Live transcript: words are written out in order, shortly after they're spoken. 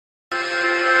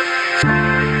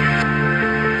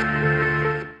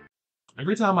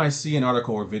Every time I see an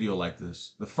article or video like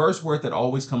this, the first word that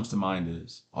always comes to mind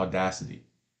is audacity.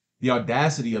 The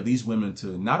audacity of these women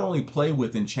to not only play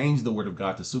with and change the word of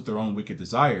God to suit their own wicked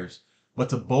desires, but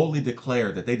to boldly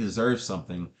declare that they deserve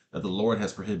something that the Lord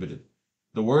has prohibited.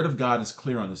 The word of God is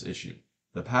clear on this issue.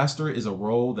 The pastor is a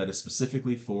role that is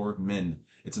specifically for men.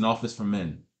 It's an office for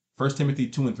men. 1 Timothy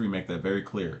 2 and 3 make that very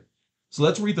clear. So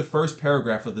let's read the first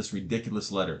paragraph of this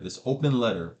ridiculous letter, this open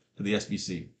letter to the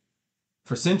SBC.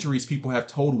 For centuries, people have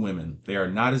told women they are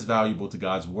not as valuable to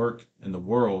God's work in the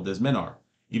world as men are.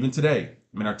 Even today,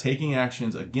 men are taking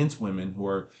actions against women who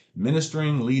are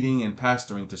ministering, leading, and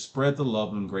pastoring to spread the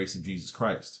love and grace of Jesus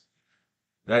Christ.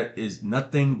 That is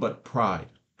nothing but pride,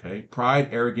 okay? Pride,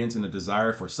 arrogance, and a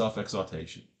desire for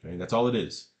self-exaltation, okay? That's all it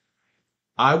is.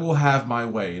 I will have my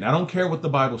way, and I don't care what the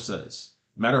Bible says.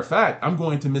 Matter of fact, I'm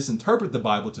going to misinterpret the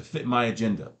Bible to fit my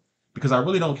agenda, because I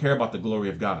really don't care about the glory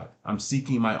of God. I'm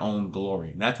seeking my own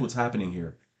glory. And that's what's happening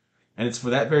here. And it's for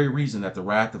that very reason that the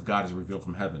wrath of God is revealed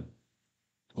from heaven.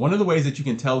 One of the ways that you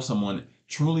can tell someone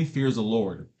truly fears the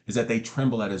Lord is that they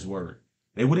tremble at his word.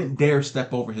 They wouldn't dare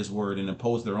step over his word and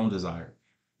impose their own desire.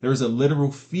 There is a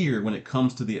literal fear when it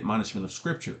comes to the admonishment of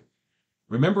Scripture.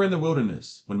 Remember in the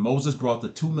wilderness, when Moses brought the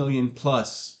 2 million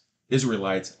plus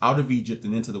Israelites out of Egypt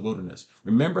and into the wilderness.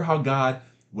 Remember how God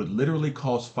would literally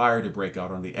cause fire to break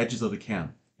out on the edges of the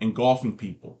camp, engulfing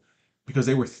people, because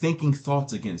they were thinking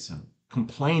thoughts against him,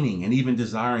 complaining, and even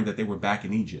desiring that they were back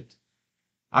in Egypt.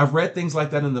 I've read things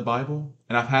like that in the Bible,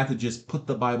 and I've had to just put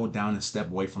the Bible down and step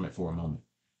away from it for a moment.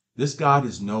 This God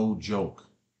is no joke,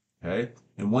 okay?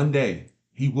 And one day,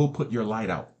 he will put your light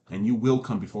out, and you will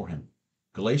come before him.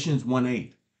 Galatians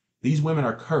 1:8. These women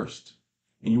are cursed.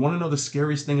 And you want to know the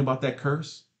scariest thing about that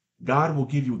curse? God will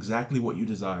give you exactly what you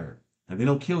desire, and then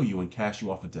he'll kill you and cast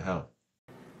you off into hell.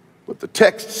 But the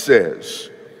text says,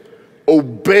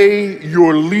 obey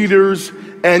your leaders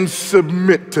and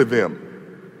submit to them.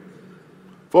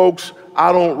 Folks,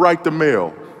 I don't write the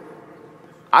mail.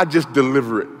 I just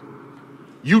deliver it.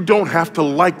 You don't have to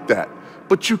like that,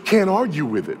 but you can't argue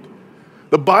with it.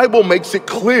 The Bible makes it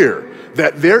clear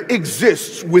that there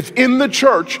exists within the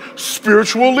church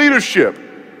spiritual leadership.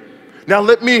 Now,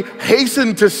 let me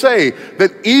hasten to say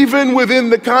that even within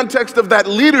the context of that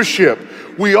leadership,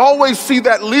 we always see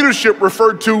that leadership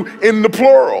referred to in the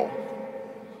plural.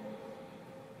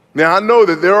 Now, I know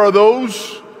that there are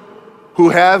those who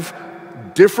have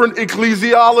different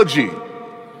ecclesiology.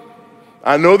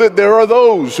 I know that there are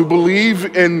those who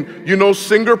believe in,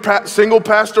 single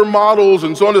pastor models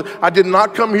and so on. I did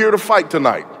not come here to fight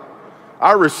tonight.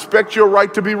 I respect your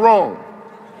right to be wrong.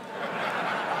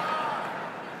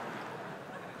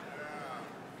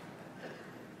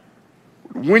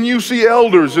 When you see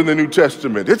elders in the New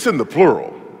Testament, it's in the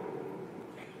plural.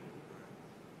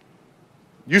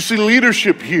 You see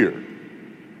leadership here,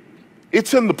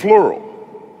 it's in the plural.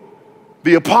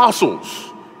 The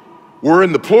apostles were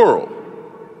in the plural.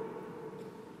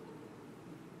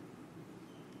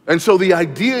 And so the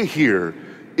idea here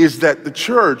is that the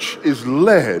church is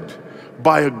led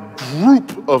by a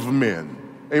group of men.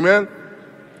 Amen?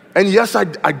 And yes,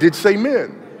 I did say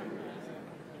men.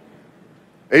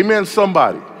 Amen,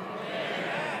 somebody.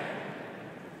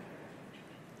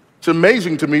 It's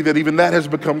amazing to me that even that has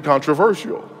become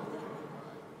controversial.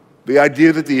 The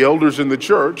idea that the elders in the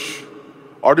church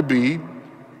are to be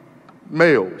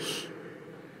males.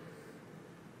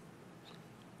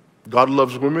 God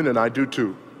loves women, and I do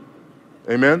too.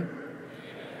 Amen?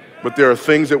 But there are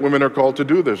things that women are called to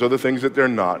do. There's other things that they're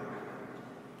not.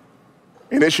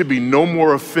 And it should be no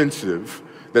more offensive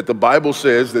that the Bible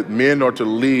says that men are to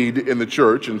lead in the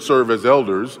church and serve as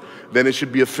elders than it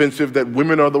should be offensive that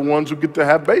women are the ones who get to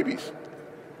have babies.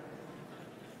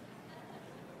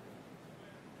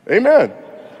 Amen.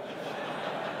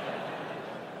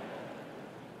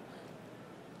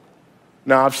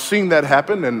 Now, I've seen that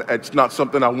happen, and it's not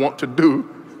something I want to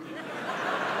do.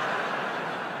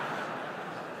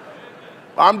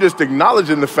 I'm just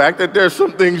acknowledging the fact that there are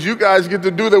some things you guys get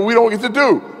to do that we don't get to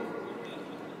do.